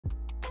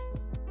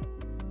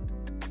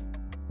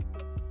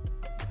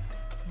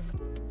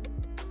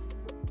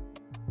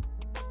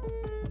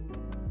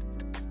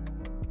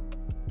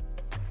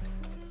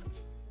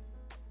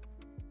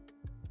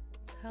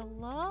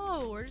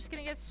Hello! We're just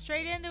gonna get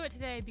straight into it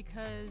today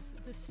because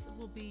this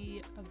will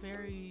be a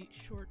very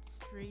short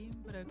stream,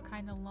 but a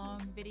kind of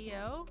long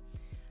video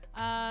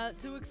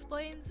to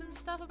explain some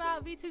stuff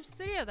about VTube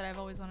Studio that I've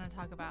always wanted to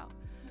talk about.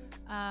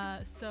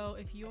 So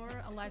if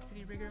you're a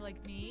Live2D rigger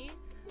like me,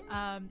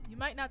 you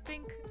might not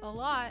think a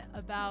lot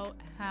about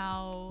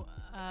how,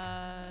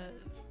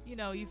 you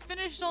know, you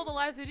finished all the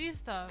Live2D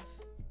stuff.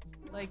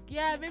 Like,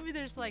 yeah, maybe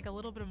there's like a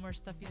little bit of more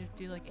stuff you have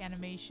to do, like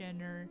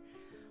animation or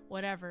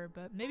whatever,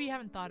 but maybe you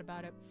haven't thought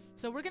about it.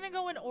 So we're gonna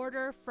go in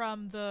order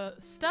from the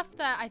stuff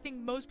that I think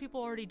most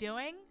people are already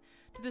doing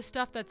to the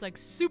stuff that's like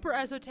super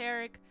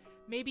esoteric.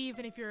 Maybe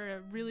even if you're a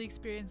really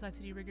experienced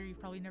Live2D rigger, you've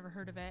probably never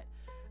heard of it.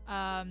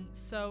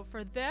 So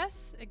for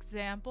this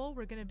example,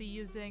 we're gonna be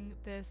using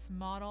this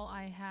model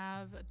I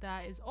have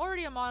that is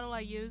already a model I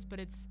use, but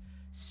it's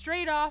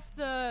straight off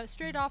the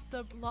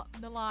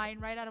line,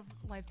 right out of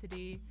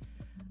Live2D.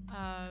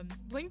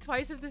 Blink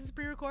twice if this is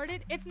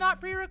pre-recorded. It's not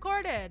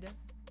pre-recorded.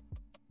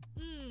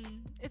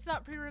 It's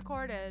not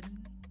pre-recorded.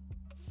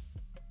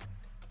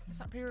 It's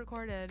not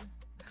pre-recorded.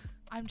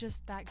 I'm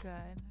just that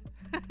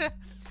good.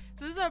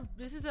 So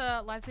this is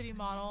a Live2D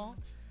model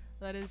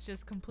that is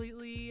just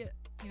completely,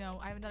 you know,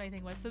 I haven't done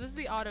anything with. So this is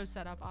the auto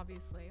setup,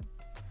 obviously.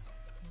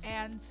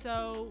 And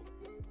so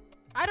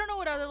I don't know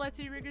what other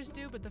Live2D riggers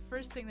do, but the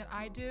first thing that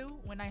I do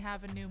when I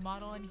have a new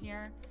model in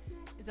here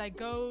is I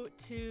go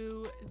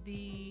to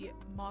the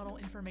model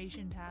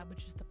information tab,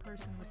 which is the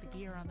person with the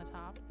gear on the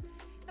top,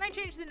 and I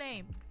change the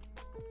name.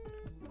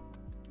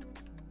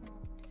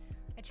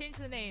 I change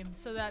the name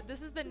so that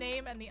this is the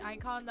name and the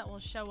icon that will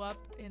show up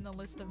in the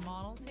list of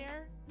models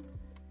here.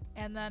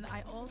 And then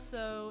I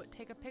also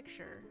take a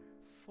picture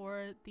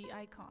for the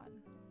icon.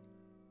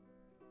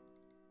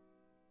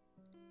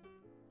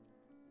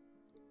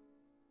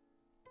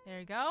 There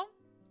you go.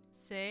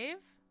 Save.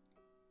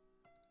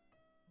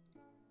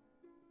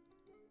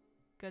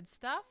 Good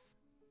stuff.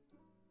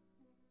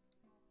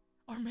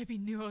 Or maybe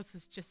Nuos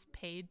was just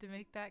paid to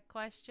make that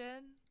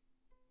question.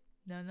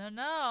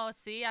 No.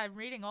 See, I'm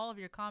reading all of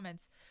your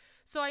comments.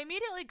 So I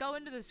immediately go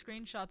into the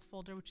screenshots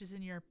folder, which is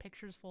in your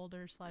pictures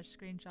folder /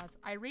 screenshots.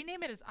 I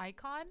rename it as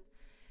icon.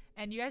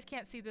 And you guys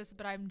can't see this,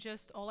 but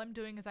all I'm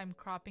doing is I'm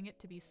cropping it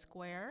to be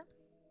square.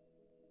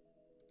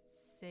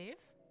 Save.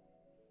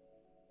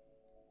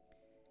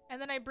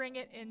 And then I bring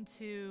it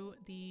into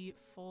the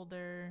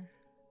folder,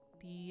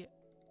 the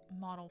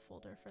model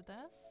folder for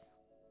this,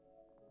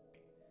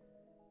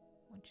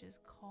 which is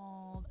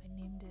called, I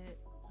named it,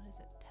 what is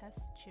it? Test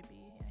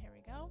Chibi. Yeah, here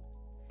we go.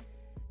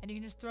 And you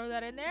can just throw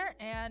that in there,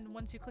 and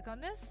once you click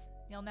on this,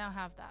 you'll now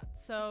have that.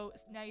 So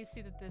now you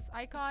see that this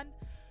icon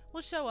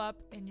will show up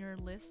in your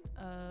list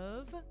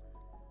of,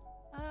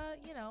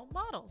 you know,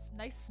 models.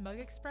 Nice smug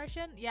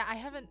expression. Yeah, I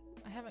haven't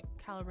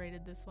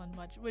calibrated this one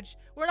much, which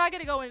we're not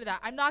going to go into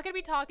that. I'm not going to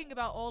be talking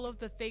about all of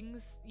the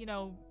things, you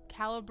know,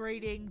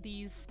 calibrating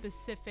these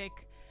specific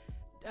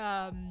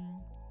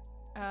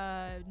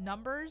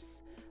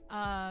numbers,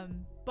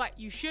 but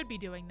you should be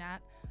doing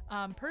that.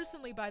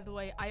 Personally, by the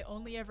way, I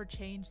only ever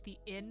change the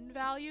in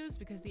values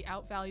because the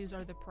out values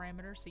are the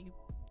parameters. So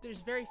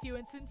there's very few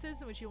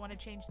instances in which you want to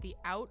change the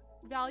out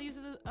values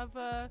of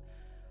a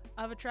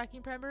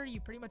tracking parameter.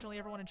 You pretty much only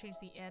ever want to change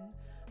the in.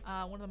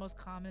 One of the most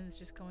common is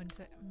just going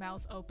to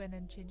mouth open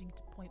and changing it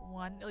to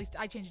 0.1. At least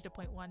I changed it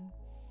to 0.1,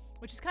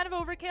 which is kind of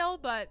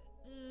overkill, but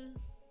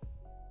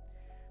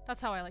that's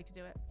how I like to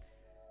do it.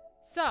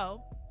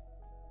 So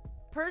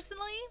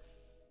personally,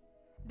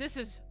 this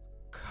is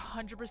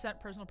 100%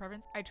 personal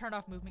preference. I turn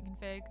off movement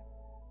config.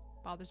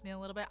 Bothers me a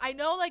little bit. I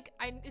know, like,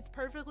 it's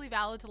perfectly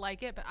valid to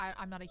like it, but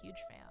I'm not a huge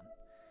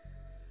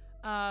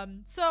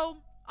fan. So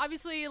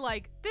obviously,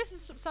 like, this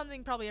is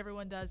something probably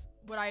everyone does.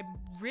 What I'm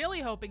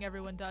really hoping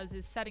everyone does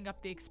is setting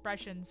up the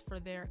expressions for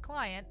their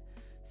client.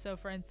 So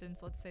for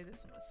instance, let's say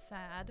this one was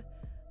sad.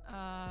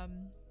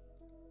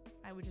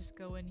 I would just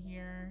go in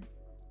here,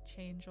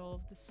 change all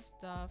of the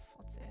stuff.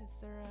 Let's see, is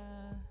there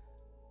a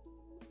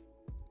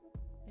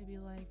maybe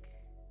like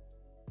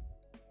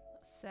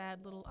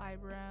sad little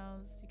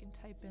eyebrows? You can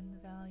type in the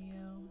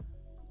value.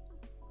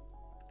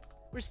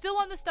 We're still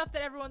on the stuff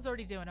that everyone's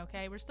already doing,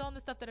 okay? We're still on the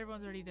stuff that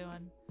everyone's already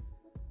doing.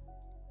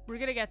 We're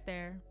gonna get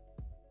there.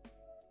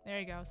 There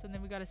you go. So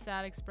then we got a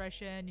sad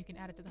expression. You can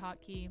add it to the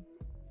hotkey.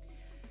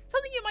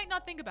 Something you might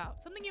not think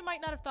about. Something you might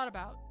not have thought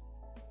about.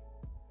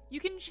 You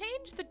can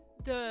change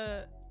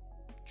the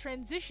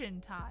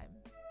transition time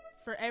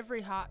for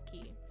every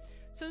hotkey.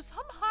 So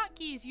some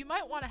hotkeys you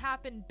might want to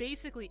happen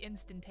basically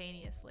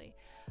instantaneously.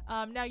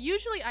 Now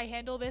usually I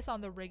handle this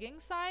on the rigging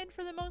side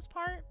for the most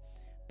part,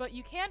 but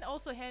you can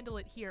also handle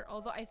it here.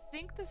 Although I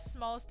think the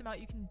smallest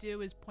amount you can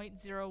do is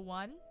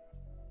 0.01,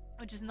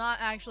 which is not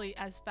actually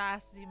as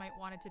fast as you might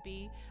want it to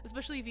be,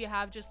 especially if you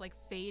have just like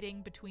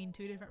fading between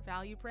two different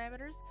value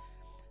parameters.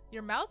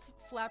 Your mouth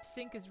flap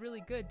sync is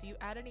really good. Do you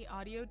add any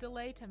audio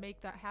delay to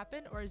make that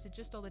happen, or is it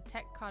just all the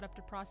tech caught up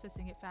to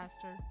processing it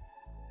faster?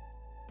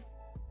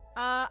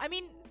 I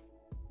mean,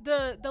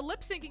 the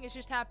lip syncing is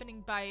just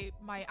happening by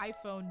my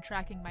iPhone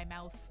tracking my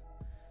mouth.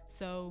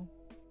 So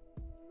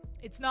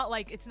It's not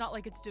like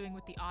it's doing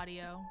with the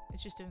audio.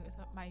 It's just doing with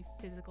my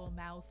physical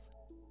mouth.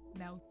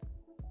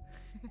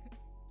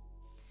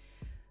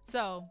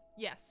 So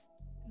yes,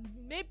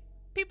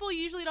 people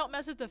usually don't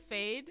mess with the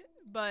fade,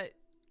 but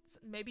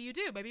maybe you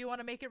do. Maybe you want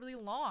to make it really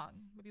long.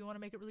 Maybe you want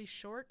to make it really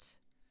short.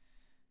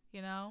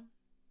 You know,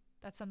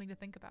 that's something to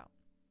think about.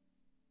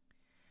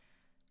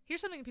 Here's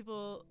something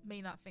people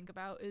may not think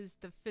about is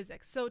the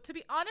physics. So to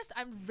be honest,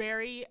 I'm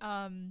very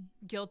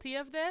guilty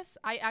of this.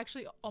 I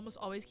actually almost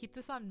always keep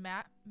this on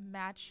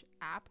match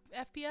app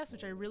FPS,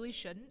 which I really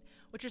shouldn't.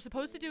 What you're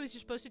supposed to do is you're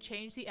supposed to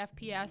change the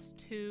FPS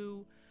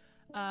to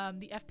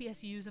the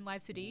FPS you use in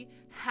Live2D.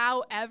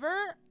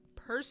 However,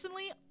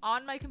 personally,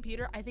 on my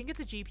computer, I think it's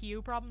a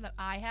GPU problem that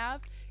I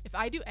have. If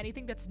I do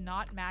anything that's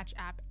not match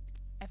app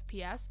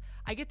FPS,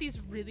 I get these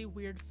really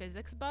weird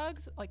physics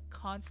bugs like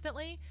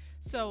constantly.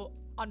 So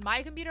on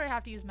my computer I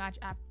have to use match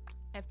app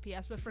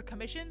FPS, but for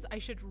commissions I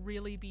should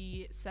really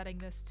be setting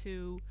this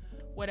to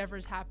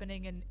whatever's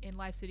happening in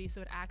Live2D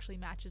so it actually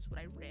matches what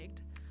I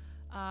rigged.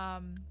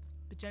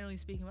 But generally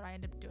speaking, what I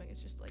end up doing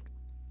is just like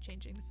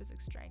changing the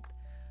physics strength.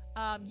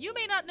 You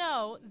may not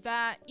know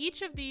that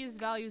each of these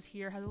values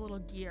here has a little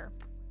gear.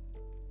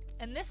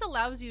 And this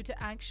allows you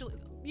to actually,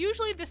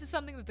 usually this is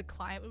something that the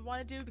client would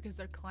want to do because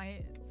their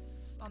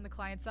clients, on the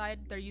client side,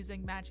 they're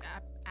using match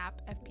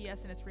app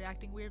FPS and it's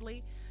reacting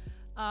weirdly.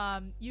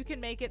 You can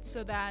make it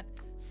so that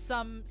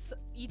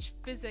each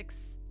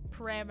physics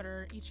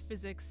parameter, each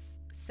physics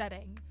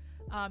setting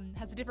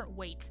has a different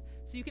weight.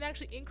 So you can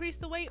actually increase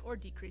the weight or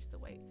decrease the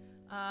weight.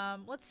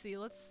 Let's see,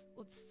 let's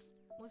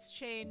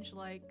change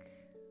like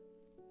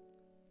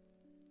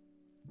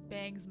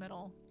Bang's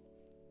middle.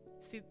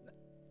 See,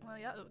 well,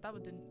 yeah, that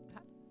wasn't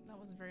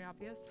very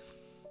obvious.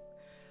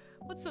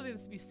 What's something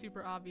that's to be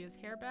super obvious?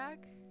 Hair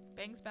back,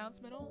 Bang's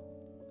bounce middle.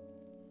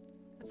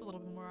 That's a little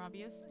bit more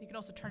obvious. You can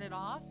also turn it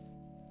off.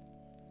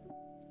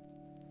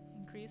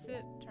 Increase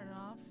it, turn it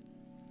off.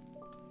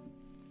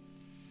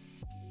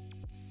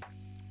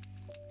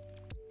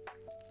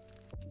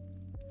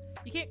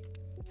 You can't,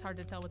 it's hard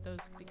to tell with those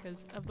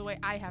because of the way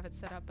I have it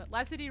set up, but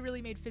Live2D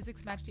really made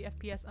physics match the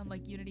FPS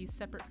unlike Unity's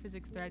separate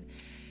physics thread.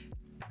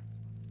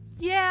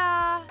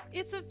 Yeah,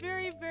 it's a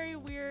very, very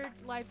weird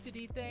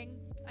Live2D thing.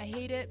 I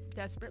hate it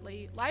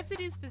desperately.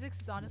 Live2D's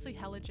physics is honestly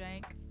hella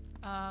jank.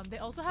 They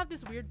also have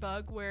this weird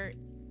bug where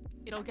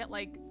it'll get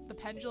like, the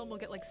pendulum will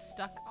get like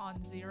stuck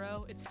on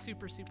 0. It's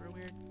super, super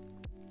weird.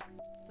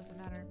 Doesn't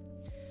matter.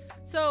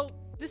 So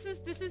this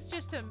is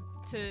just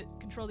to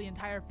control the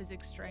entire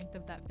physics strength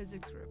of that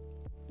physics group.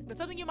 But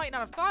something you might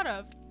not have thought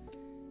of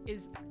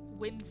is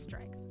wind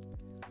strength.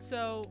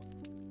 So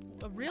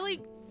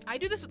I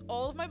do this with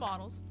all of my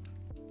models.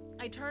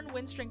 I turn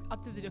wind strength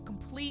up to the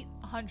complete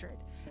 100.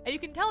 And you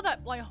can tell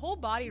that my whole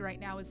body right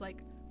now is like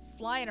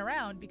flying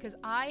around because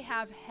I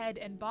have head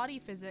and body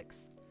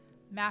physics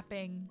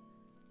mapping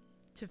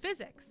to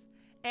physics.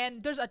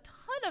 And there's a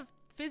ton of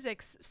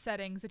physics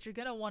settings that you're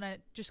gonna wanna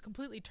just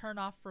completely turn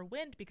off for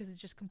wind because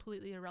it's just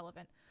completely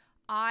irrelevant.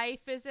 Eye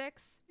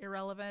physics,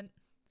 irrelevant.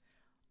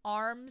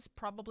 Arms,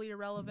 probably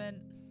irrelevant.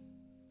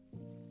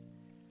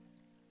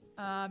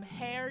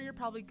 Hair, you're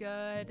probably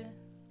good.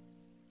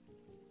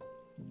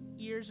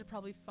 Ears are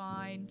probably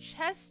fine.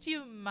 Chest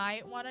you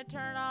might want to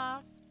turn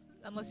off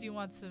unless you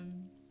want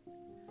some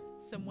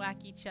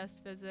wacky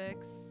chest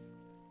physics.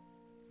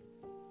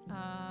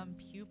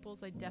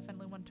 Pupils I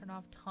definitely want to turn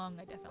off. Tongue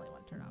I definitely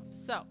want to turn off.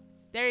 So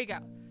there you go.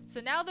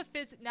 So now the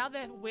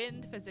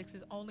wind physics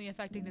is only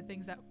affecting the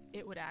things that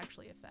it would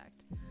actually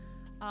affect.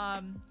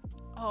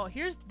 Oh,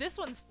 this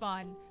one's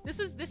fun. This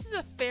is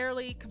a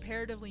fairly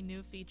comparatively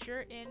new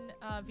feature in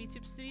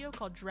VTube Studio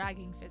called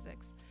dragging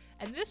physics.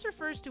 And this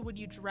refers to when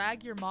you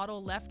drag your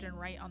model left and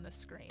right on the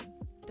screen.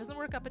 It doesn't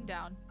work up and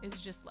down, it's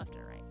just left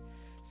and right.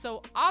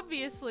 So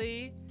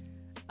obviously,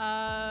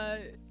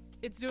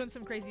 it's doing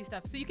some crazy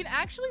stuff. So you can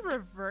actually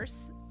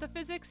reverse the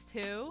physics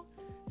too.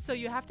 So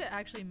you have to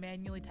actually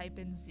manually type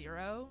in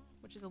 0,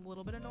 which is a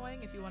little bit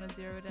annoying if you want to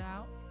zero it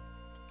out.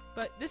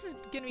 But this is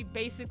gonna be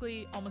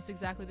basically almost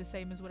exactly the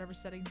same as whatever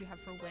settings you have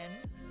for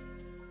wind.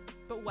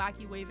 But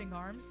wacky waving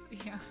arms,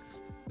 yeah.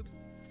 Oops.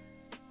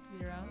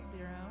 0,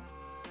 0.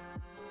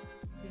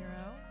 0.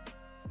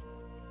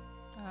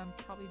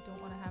 Probably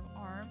don't want to have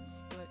arms,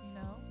 but you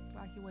know,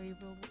 wacky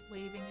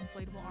waving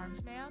inflatable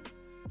arms man.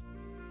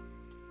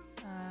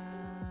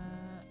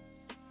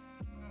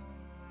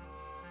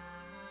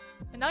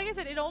 And like I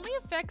said, it only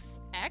affects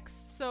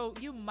X, so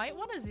you might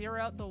want to zero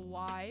out the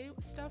Y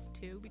stuff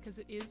too, because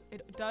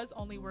it does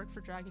only work for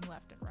dragging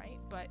left and right.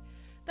 But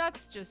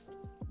that's just,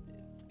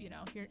 you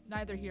know,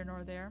 neither here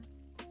nor there.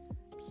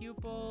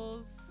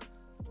 Pupils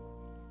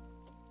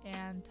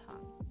and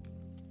tongue.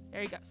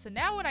 There you go. So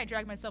now when I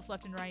drag myself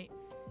left and right,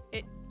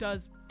 it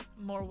does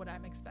more what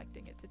I'm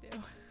expecting it to do.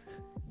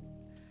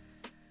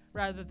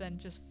 Rather than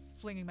just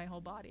flinging my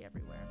whole body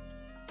everywhere.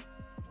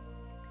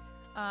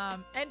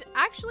 And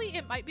actually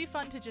it might be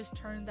fun to just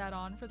turn that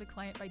on for the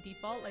client by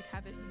default, like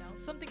have it, you know,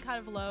 something kind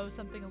of low,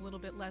 something a little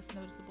bit less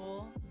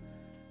noticeable.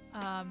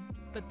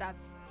 But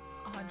that's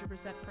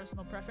 100%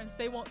 personal preference.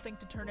 They won't think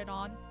to turn it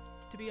on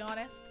to be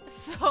honest.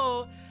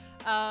 So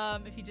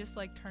if you just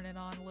like turn it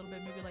on a little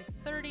bit, maybe like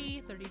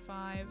 30,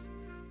 35,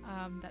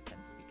 that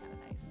tends to be kind of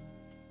nice.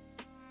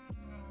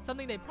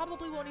 Something they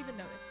probably won't even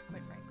notice,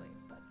 quite frankly,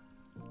 but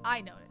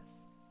I notice.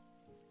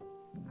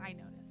 I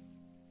notice.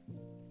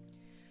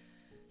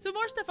 So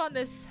more stuff on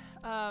this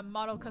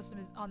model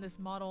on this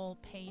model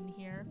pane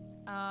here.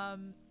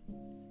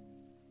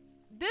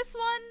 This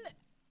one,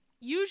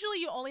 usually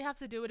you only have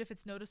to do it if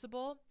it's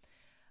noticeable.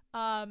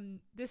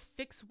 This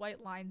fix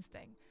white lines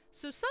thing.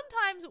 So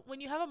sometimes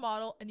when you have a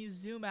model and you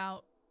zoom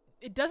out,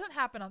 it doesn't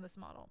happen on this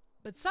model.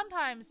 But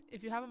sometimes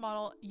if you have a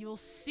model, you'll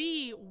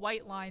see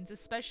white lines,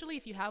 especially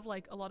if you have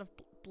like a lot of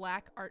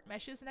black art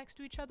meshes next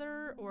to each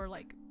other or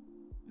like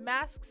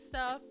mask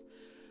stuff.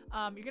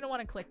 You're gonna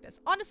want to click this.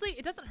 Honestly,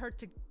 it doesn't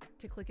hurt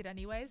to click it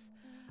anyways.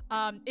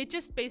 It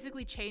just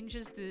basically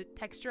changes the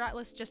texture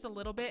atlas just a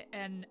little bit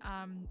and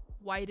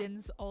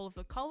widens all of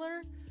the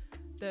color,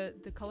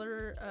 the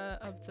color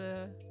of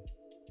the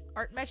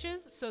art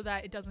meshes, so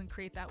that it doesn't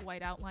create that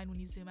white outline when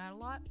you zoom out a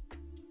lot.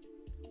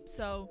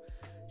 So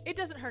it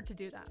doesn't hurt to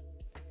do that.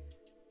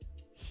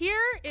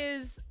 Here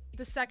is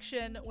the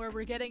section where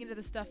we're getting into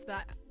the stuff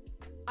that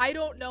I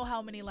don't know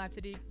how many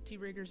Live2D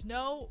riggers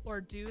know or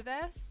do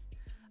this.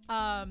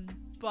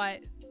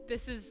 But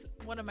this is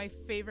one of my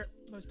favorite,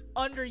 most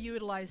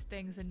underutilized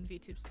things in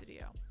VTube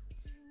Studio,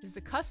 is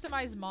the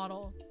customize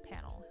model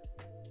panel.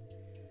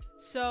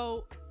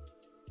 So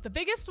the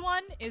biggest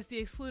one is the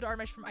exclude art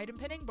mesh from item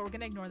pinning, but we're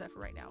gonna ignore that for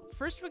right now.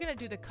 First, we're gonna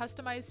do the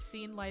customize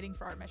scene lighting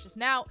for art meshes.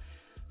 Now,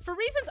 for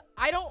reasons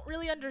I don't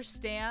really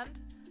understand,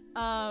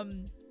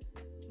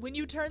 when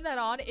you turn that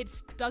on, it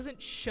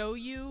doesn't show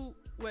you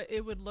what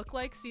it would look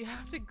like. So you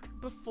have to,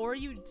 before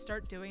you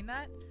start doing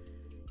that,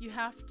 you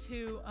have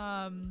to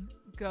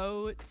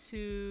go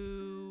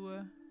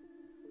to,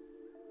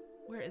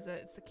 where is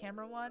it? It's the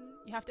camera one.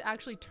 You have to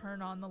actually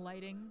turn on the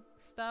lighting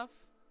stuff.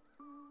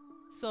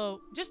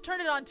 So just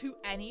turn it on to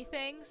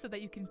anything so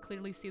that you can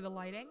clearly see the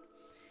lighting.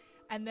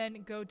 And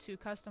then go to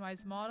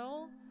customize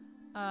model,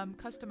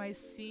 customize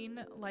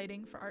scene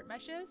lighting for art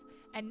meshes.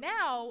 And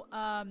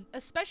now,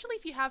 especially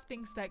if you have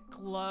things that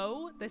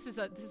glow, this is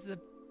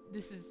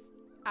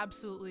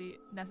absolutely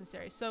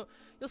necessary. So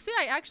you'll see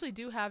I actually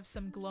do have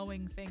some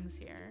glowing things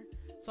here.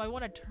 So I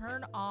want to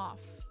turn off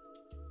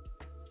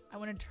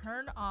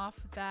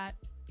that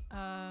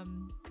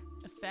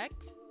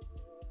effect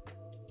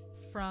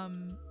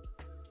from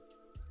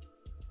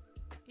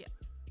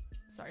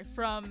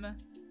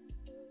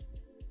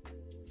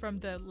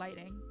the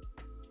lighting.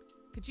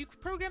 Could you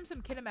program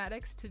some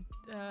kinematics to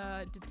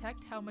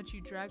detect how much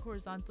you drag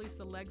horizontally so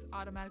the legs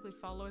automatically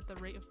follow at the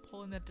rate of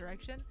pull in that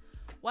direction?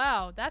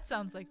 Wow, that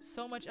sounds like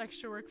so much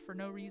extra work for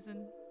no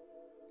reason.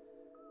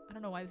 I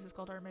don't know why this is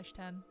called Artmesh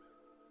 10.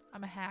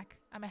 I'm a hack.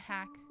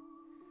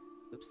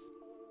 Oops.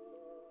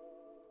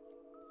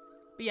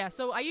 But yeah,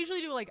 so I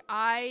usually do like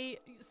a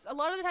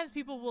lot of the times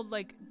people will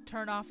like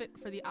turn off it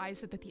for the eyes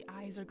so that the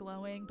eyes are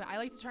glowing, but I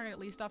like to turn it at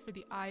least off for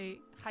the eye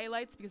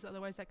highlights because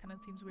otherwise that kind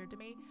of seems weird to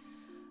me.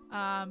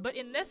 But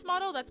in this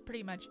model, that's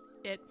pretty much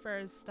it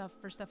for stuff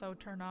I would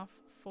turn off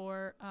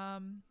for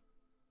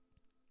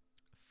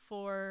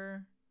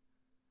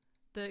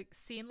the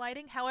scene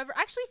lighting. However,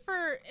 actually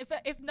for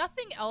if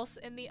nothing else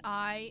in the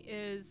eye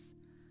is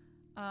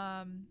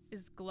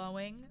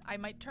glowing, I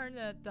might turn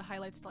the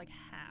highlights to like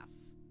half.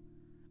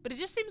 But it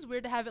just seems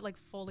weird to have it like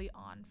fully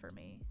on for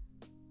me.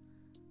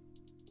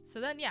 So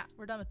then yeah,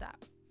 we're done with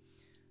that.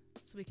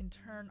 So we can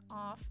turn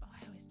off, oh,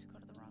 I always do go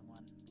to the wrong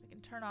one. We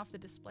can turn off the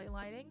display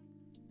lighting.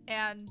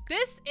 And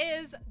this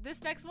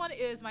next one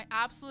is my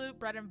absolute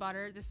bread and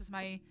butter. This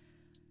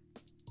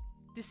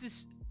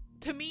is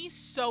to me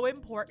so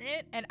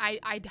important, and I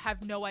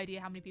have no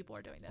idea how many people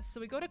are doing this. So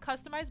we go to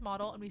customize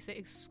model and we say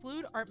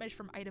exclude art mesh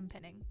from item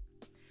pinning.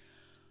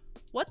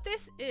 What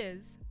this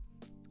is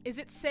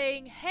it's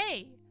saying,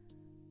 hey,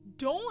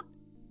 don't,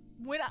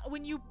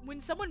 when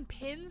someone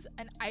pins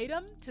an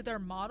item to their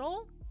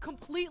model,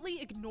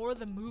 completely ignore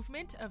the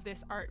movement of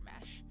this art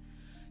mesh.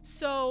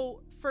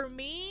 So for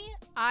me,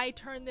 I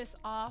turn this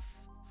off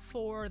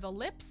for the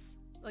lips,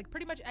 like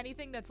pretty much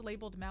anything that's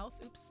labeled mouth.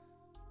 Oops.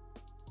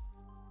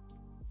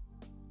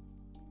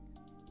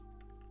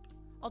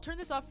 I'll turn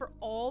this off for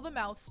all the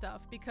mouth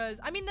stuff because,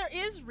 I mean, there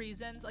is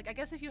reasons. Like, I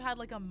guess if you had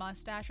like a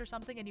mustache or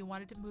something and you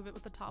wanted to move it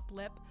with the top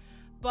lip,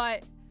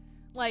 but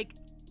like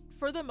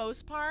for the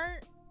most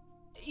part,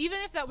 even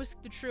if that was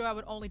true, I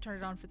would only turn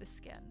it on for the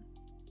skin.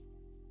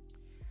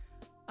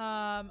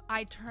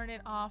 I turn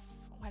it off.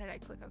 Why did I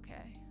click OK?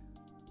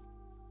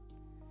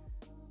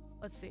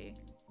 Let's see.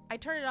 I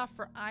turn it off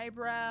for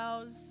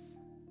eyebrows.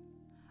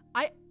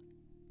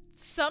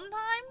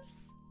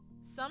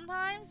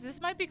 Sometimes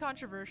this might be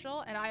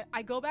controversial, and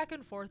I go back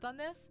and forth on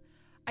this.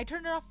 I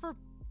turn it off for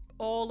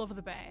all of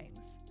the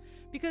bangs.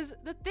 Because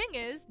the thing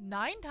is,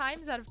 9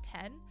 times out of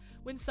 10,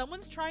 when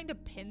someone's trying to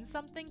pin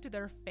something to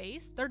their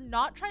face, they're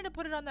not trying to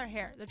put it on their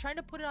hair. They're trying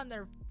to put it on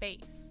their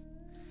face.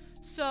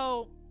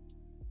 So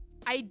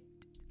I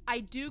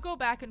do go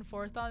back and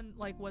forth on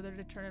like whether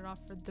to turn it off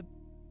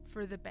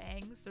for the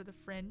bangs or the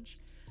fringe.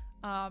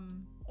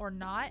 or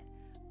not.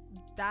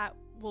 That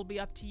will be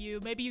up to you.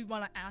 Maybe you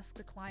want to ask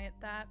the client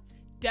that.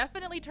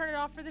 Definitely turn it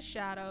off for the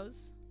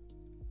shadows.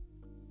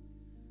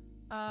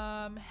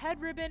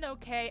 Head ribbon,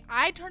 okay.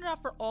 I turn it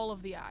off for all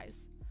of the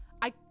eyes.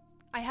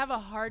 I have a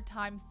hard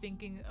time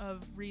thinking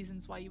of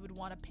reasons why you would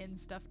want to pin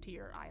stuff to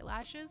your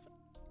eyelashes.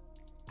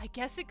 I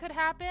guess it could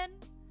happen.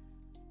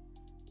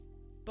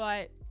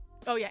 But,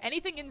 oh yeah,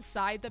 anything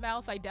inside the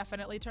mouth, I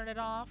definitely turn it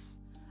off.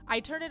 I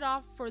turn it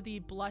off for the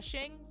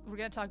blushing. We're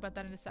going to talk about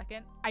that in a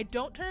second. I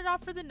don't turn it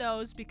off for the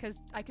nose because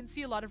I can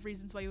see a lot of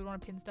reasons why you would want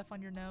to pin stuff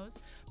on your nose.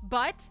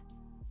 But,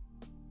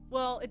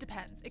 well, it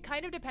depends. It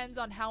kind of depends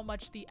on how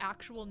much the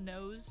actual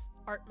nose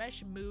art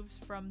mesh moves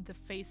from the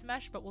face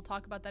mesh, but we'll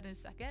talk about that in a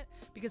second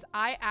because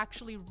I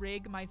actually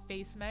rig my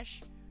face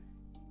mesh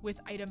with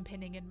item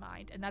pinning in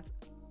mind, and that's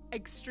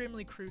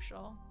extremely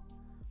crucial.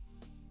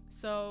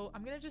 So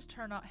I'm gonna just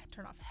turn off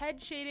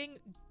head shading.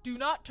 Do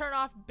not turn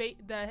off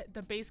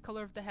the base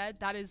color of the head.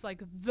 That is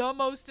like the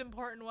most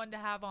important one to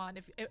have on.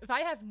 If I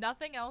have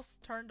nothing else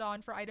turned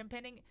on for item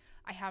pinning,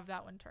 I have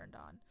that one turned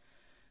on.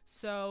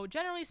 So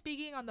generally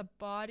speaking, on the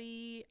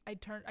body, I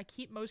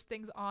keep most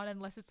things on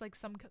unless it's like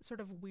some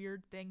sort of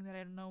weird thing that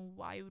I don't know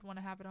why you would want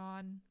to have it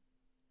on.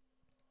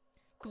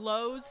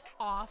 Glows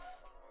off.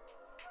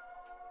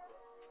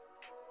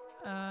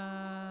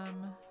 I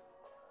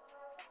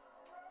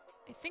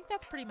think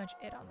that's pretty much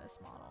it on this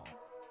model.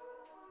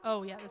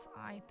 Oh yeah, this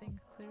eye thing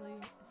clearly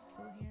is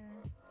still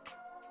here.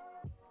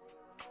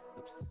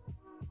 Oops.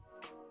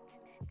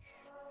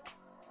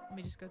 Let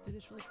me just go through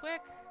this really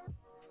quick.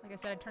 Like I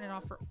said, I turn it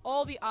off for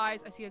all the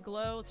eyes. I see a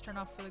glow. Let's turn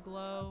off for the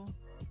glow.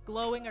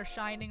 Glowing or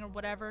shining or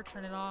whatever.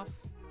 Turn it off.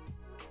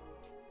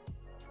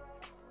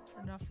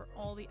 Turn it off for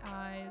all the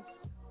eyes.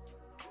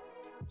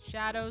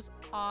 Shadows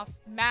off.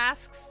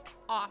 Masks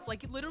off.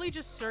 Like literally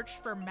just search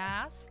for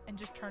mask and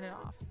just turn it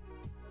off.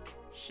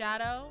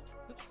 Shadow.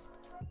 Oops.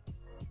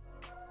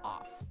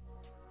 Off.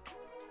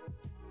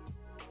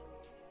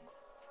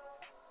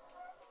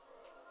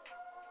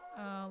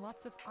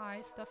 Lots of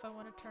eye stuff I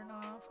want to turn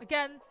off.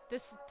 Again,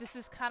 this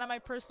is kind of my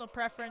personal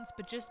preference,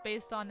 but just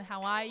based on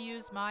how I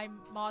use my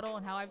model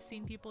and how I've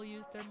seen people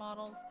use their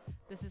models,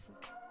 this is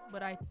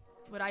what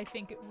I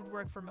think it would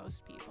work for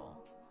most people.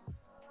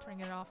 Turning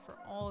it off for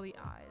all the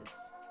eyes.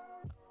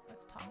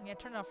 That's tongue. Yeah,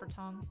 turn it off for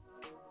tongue.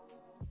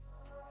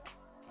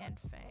 And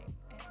fang.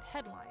 And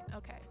headline.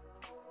 Okay.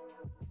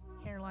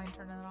 Hairline,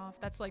 turn it off.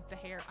 That's like the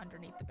hair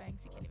underneath the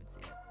bangs. You can't even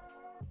see it.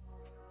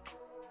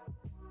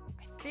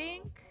 I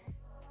think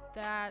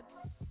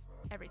that's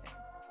everything.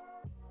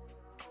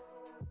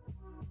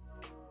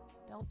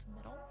 Belt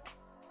middle.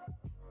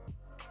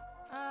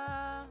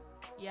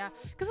 Yeah.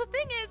 Because the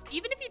thing is,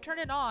 even if you turn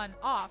it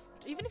off,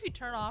 even if you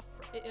turn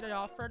it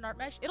off for an art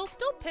mesh, it'll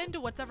still pin to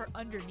whatever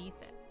underneath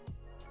it.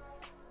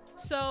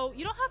 So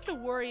you don't have to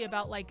worry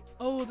about like,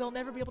 oh, they'll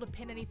never be able to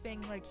pin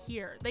anything like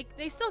here.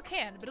 They still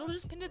can, but it'll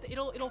just pin to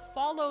it'll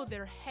follow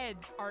their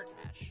head's art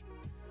mesh.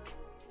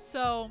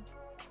 So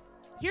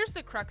here's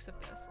the crux of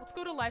this. Let's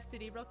go to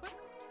Live2D real quick.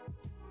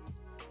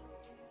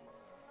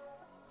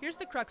 Here's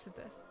the crux of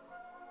this.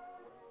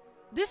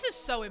 This is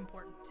so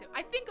important too.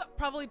 I think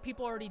probably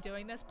people are already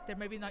doing this, but they're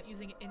maybe not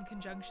using it in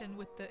conjunction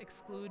with the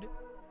exclude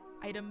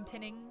item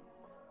pinning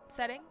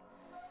setting.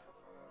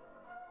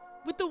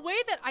 With the way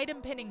that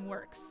item pinning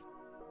works,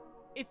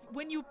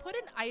 when you put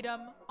an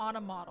item on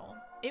a model,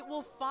 it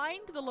will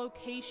find the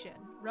location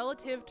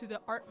relative to the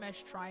art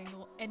mesh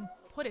triangle and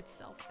put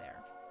itself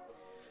there.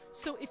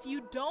 So if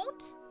you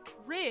don't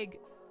rig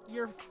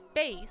your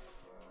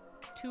face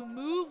to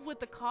move with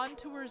the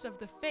contours of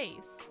the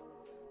face,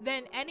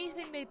 then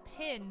anything they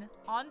pin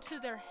onto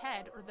their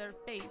head or their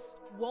face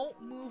won't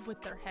move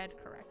with their head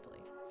correctly.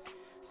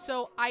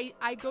 So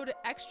I go to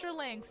extra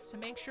lengths to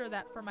make sure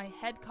that for my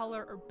head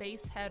color or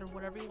base head or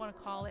whatever you want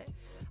to call it,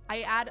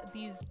 I add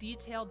these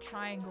detailed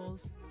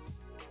triangles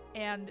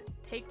and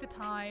take the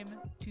time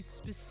to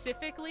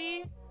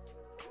specifically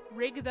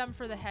rig them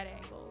for the head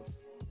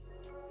angles.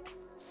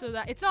 So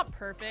that it's not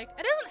perfect.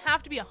 It doesn't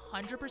have to be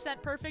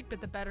 100% perfect, but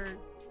the better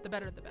the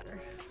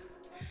better.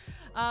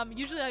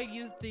 Usually I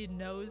use the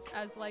nose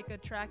as like a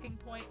tracking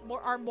point.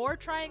 Are more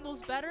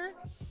triangles better?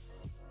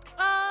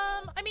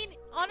 I mean,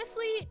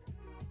 honestly,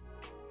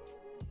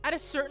 at a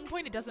certain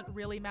point, it doesn't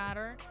really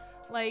matter.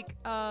 Like,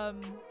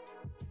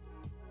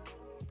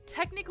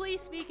 technically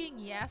speaking,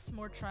 yes,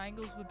 more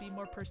triangles would be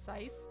more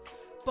precise.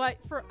 But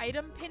for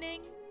item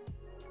pinning,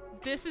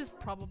 this is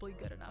probably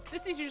good enough.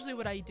 This is usually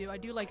what I do. I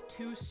do like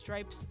 2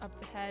 stripes up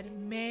the head,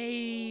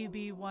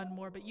 maybe 1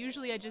 more, but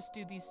usually I just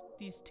do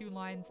these 2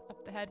 lines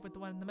up the head with the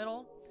one in the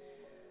middle.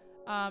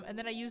 And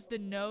then I use the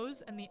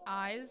nose and the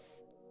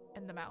eyes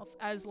and the mouth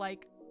as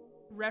like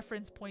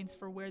reference points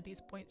for where these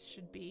points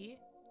should be.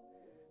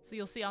 So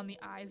you'll see on the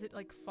eyes, it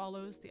like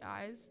follows the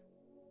eyes.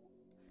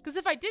 Because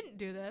if I didn't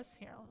do this,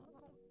 here,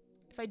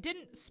 if I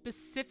didn't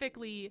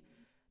specifically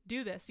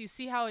do this, you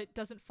see how it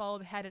doesn't follow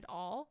the head at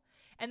all?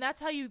 And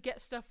that's how you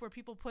get stuff where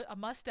people put a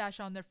mustache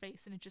on their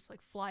face and it just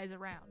like flies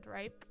around,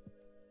 right?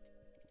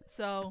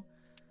 So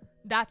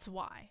that's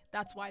why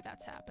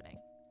that's happening.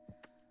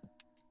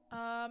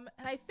 And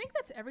I think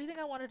that's everything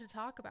I wanted to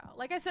talk about.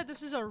 Like I said,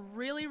 this is a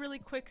really, really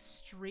quick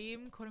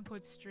stream, quote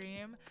unquote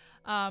stream.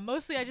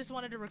 Mostly I just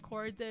wanted to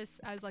record this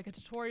as like a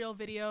tutorial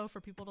video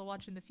for people to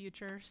watch in the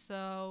future.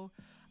 So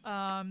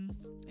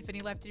if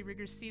any Live2D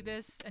riggers see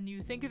this and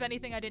you think of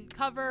anything I didn't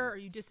cover, or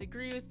you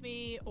disagree with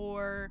me,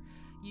 or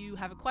you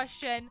have a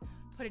question,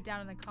 put it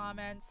down in the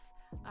comments.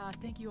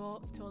 Thank you all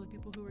to all the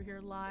people who were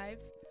here live.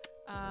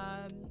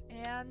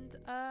 And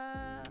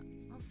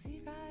I'll see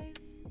you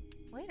guys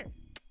later.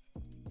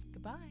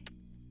 Goodbye.